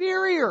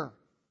inferior.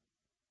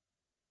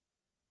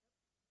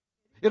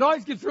 It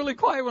always gets really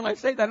quiet when I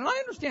say that, and I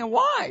understand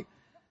why.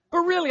 But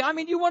really,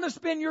 you want to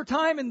spend your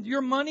time and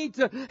your money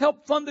to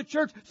help fund the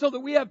church so that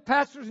we have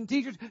pastors and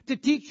teachers to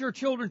teach your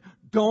children,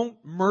 don't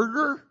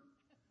murder?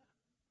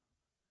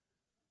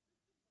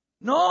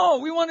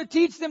 No, we want to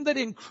teach them that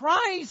in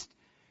Christ,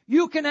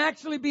 you can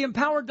actually be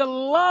empowered to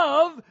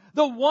love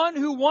the one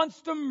who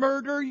wants to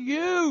murder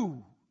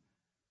you.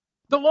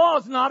 The law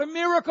is not a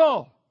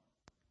miracle.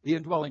 The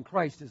indwelling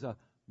Christ is a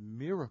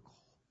miracle.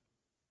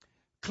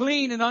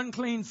 Clean and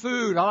unclean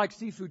food. I like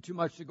seafood too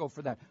much to go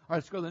for that. All right,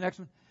 let's go to the next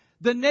one.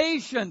 The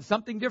nation,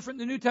 something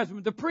different in the New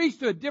Testament. The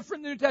priesthood,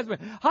 different in the New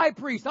Testament. High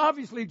priest,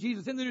 obviously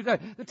Jesus in the New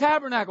Testament. The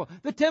tabernacle,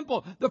 the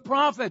temple, the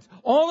prophets.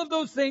 All of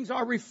those things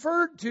are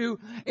referred to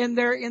in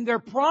their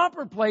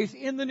proper place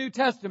in the New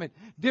Testament.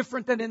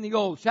 Different than in the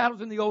Old. Shadows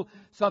in the Old,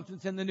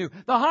 substance in the New.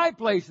 The high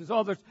places,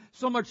 there's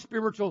so much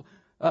spiritual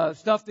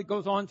stuff that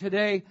goes on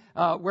today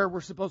where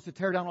we're supposed to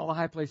tear down all the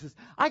high places.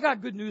 I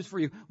got good news for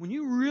you. When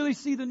you really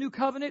see the new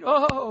covenant,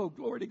 oh,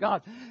 glory to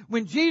God.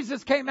 When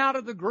Jesus came out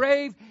of the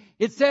grave,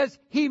 it says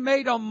He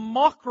made a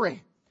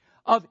mockery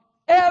of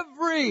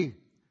every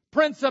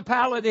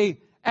principality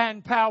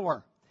and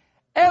power.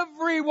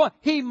 Everyone.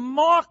 He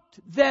mocked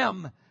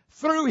them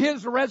through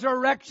His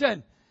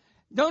resurrection.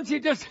 Don't you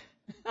just,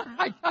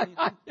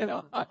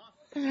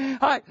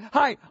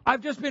 Hi,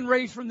 I've just been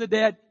raised from the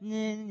dead.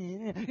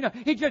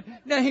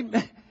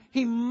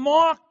 He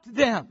mocked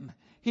them.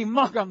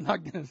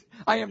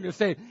 I am going to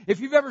say it.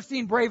 If you've ever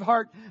seen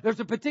Braveheart, there's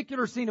a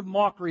particular scene of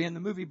mockery in the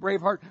movie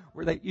Braveheart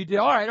where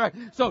all right.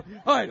 So,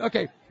 all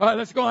right,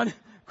 let's go on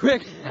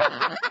quick.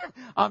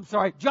 I'm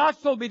sorry. Josh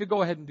told me to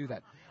go ahead and do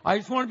that. I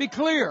just want to be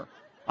clear.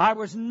 I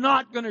was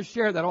not going to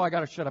share that. Oh, I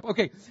got to shut up.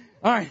 Okay.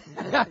 All right.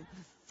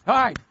 All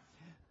right.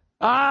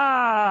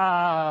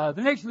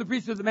 The nation, the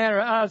priesthood, the manner.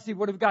 Let's see,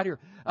 what have we got here?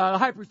 The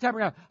high priest,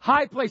 tabernacle,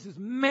 high places,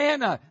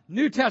 manna,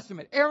 New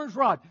Testament, Aaron's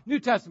rod, New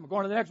Testament.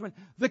 Going to the next one.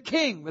 The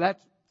king, well,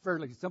 that's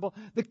fairly simple.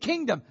 The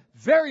kingdom,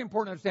 very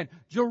important to understand.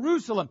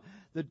 Jerusalem,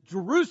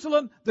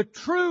 the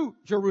true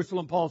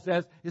Jerusalem, Paul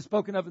says, is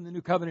spoken of in the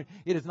New Covenant.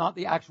 It is not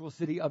the actual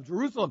city of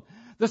Jerusalem.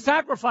 The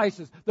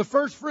sacrifices, the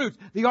first fruits,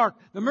 the ark,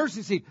 the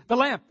mercy seat, the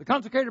lamp, the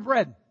consecrated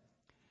bread.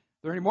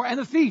 There anymore. And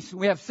the feasts.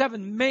 We have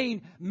 7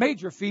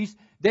 major feasts.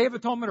 Day of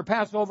Atonement or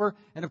Passover.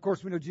 And of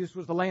course we know Jesus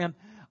was the Lamb.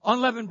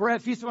 Unleavened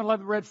bread, Feast of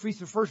Unleavened Bread,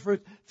 Feast of First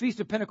Fruits, Feast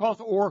of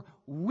Pentecost, or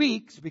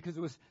weeks, because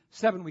it was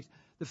 7 weeks.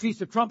 The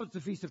Feast of Trumpets,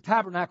 the Feast of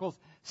Tabernacles,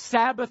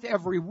 Sabbath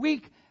every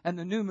week, and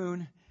the new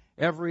moon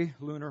every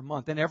lunar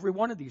month. And every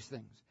one of these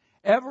things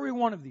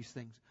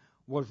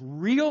was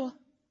real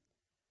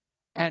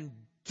and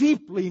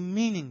deeply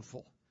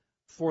meaningful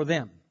for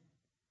them.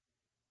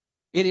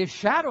 It is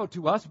shadow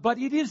to us, but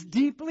it is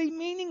deeply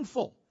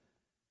meaningful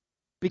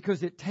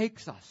because it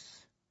takes us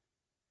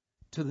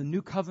to the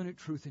new covenant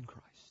truth in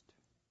Christ.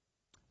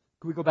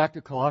 Can we go back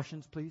to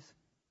Colossians, please?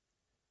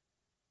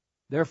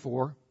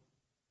 Therefore,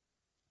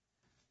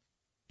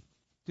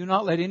 do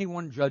not let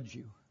anyone judge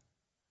you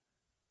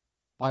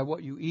by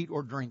what you eat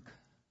or drink,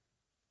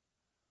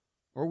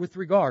 or with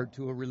regard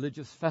to a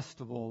religious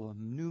festival,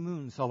 a new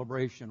moon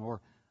celebration, or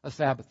a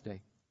Sabbath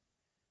day.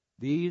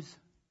 These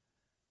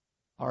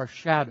are a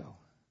shadow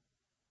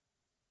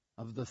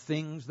of the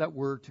things that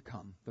were to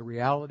come. The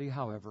reality,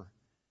 however,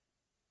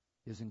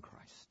 is in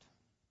Christ.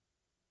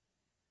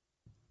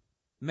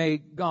 May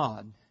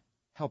God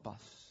help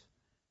us.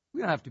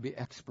 We don't have to be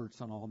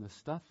experts on all this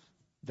stuff.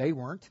 They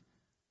weren't.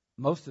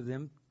 Most of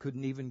them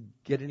couldn't even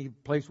get any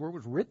place where it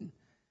was written.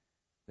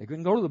 They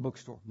couldn't go to the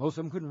bookstore. Most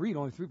of them couldn't read.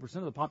 Only 3%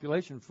 of the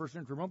population of first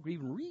century Rome could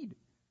even read. You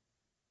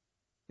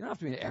don't have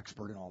to be an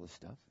expert in all this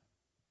stuff.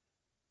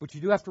 But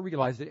you do have to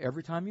realize that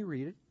every time you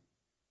read it,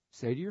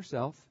 say to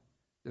yourself,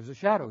 there's a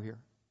shadow here.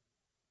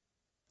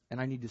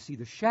 And I need to see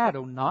the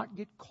shadow not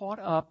get caught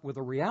up with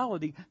a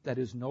reality that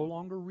is no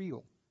longer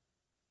real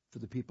for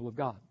the people of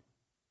God.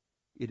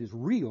 It is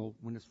real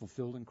when it's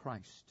fulfilled in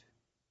Christ.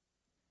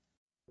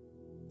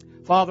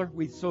 Father,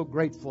 we're so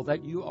grateful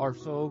that you are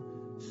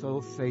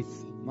so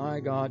faithful. My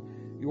God,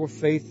 your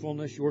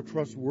faithfulness, your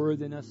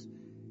trustworthiness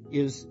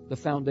is the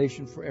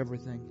foundation for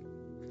everything.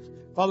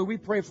 Father, we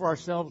pray for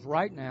ourselves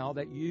right now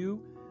that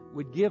you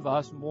would give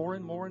us more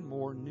and more and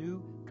more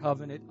new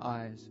covenant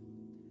eyes.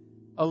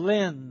 A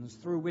lens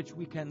through which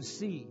we can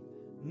see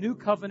new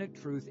covenant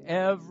truth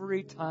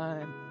every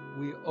time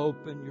we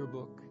open your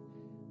book.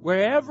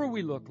 Wherever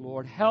we look,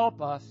 Lord,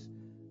 help us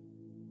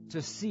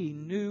to see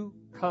new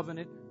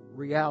covenant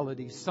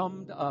reality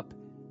summed up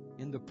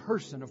in the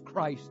person of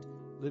Christ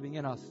living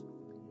in us.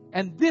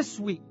 And this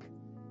week,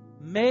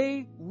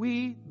 may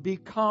we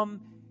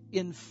become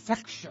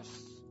infectious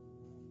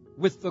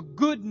with the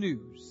good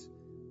news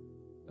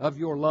of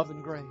your love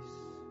and grace.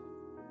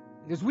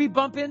 And as we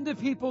bump into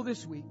people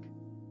this week,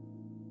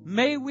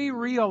 may we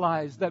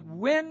realize that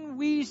when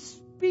we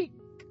speak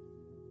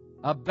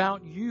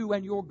about you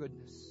and your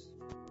goodness,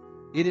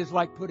 it is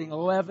like putting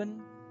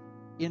leaven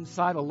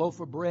inside a loaf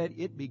of bread.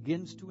 It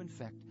begins to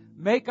infect.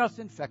 Make us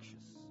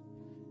infectious.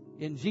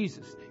 In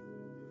Jesus' name,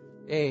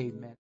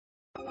 amen.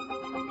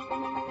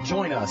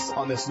 Join us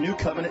on this new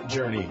covenant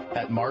journey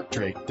at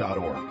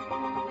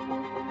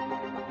markdrake.org.